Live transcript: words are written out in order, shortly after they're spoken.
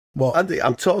What? Andy,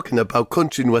 I'm talking about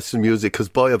country and western music because,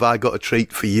 boy, have I got a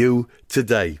treat for you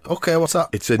today. Okay, what's that?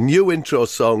 It's a new intro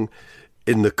song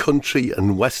in the country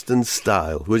and western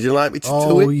style. Would you like me to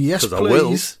do it? Oh, yes, please. I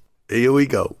will. Here we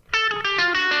go.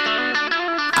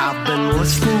 I've been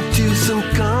listening to some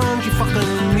country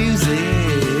fucking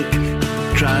music,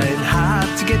 trying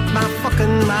hard to get my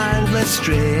fucking mind less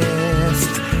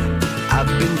stressed. I've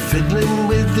been fiddling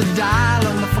with the dial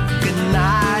on the fucking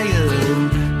iron,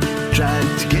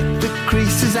 trying to get the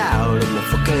creases out of my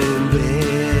fucking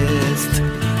vest.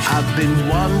 I've been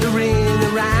wandering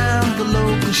around the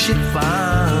local shit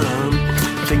farm,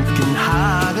 thinking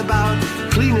hard about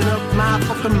cleaning up my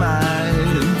fucking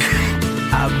mind.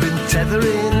 I've been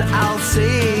tethering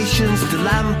Alsatians to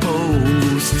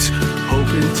lampposts,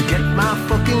 hoping to get my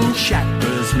fucking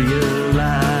chakras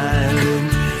realigned.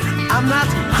 I'm not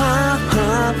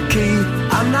hunky,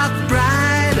 I'm not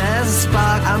bright as a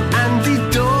spark, I'm Andy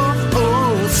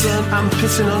Dawson, I'm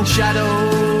pissing on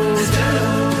shadows,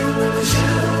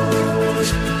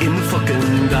 shadows, in the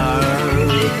fucking dark.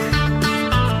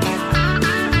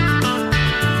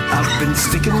 I've been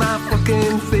sticking my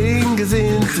fucking fingers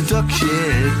into duck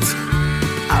shit.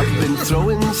 I've been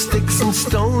throwing sticks and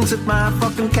stones at my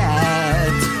fucking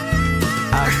cat.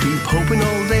 I keep hoping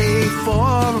all day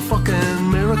for a fucking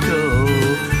miracle,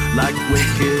 like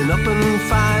waking up and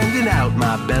finding out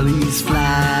my belly's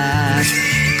flat.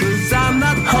 Cause I'm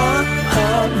not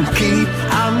hunky,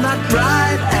 I'm not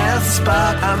bright as a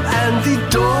spark, I'm Andy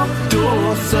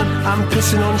Dawson, I'm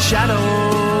pissing on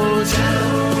shadows,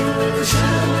 shadows,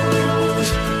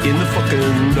 shadows, in the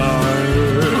fucking dark.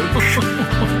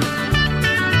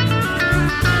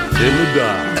 In the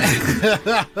dark.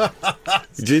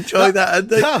 Did you enjoy that,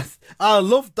 Andy? I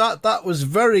loved that. That was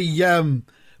very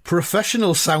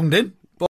professional sounding.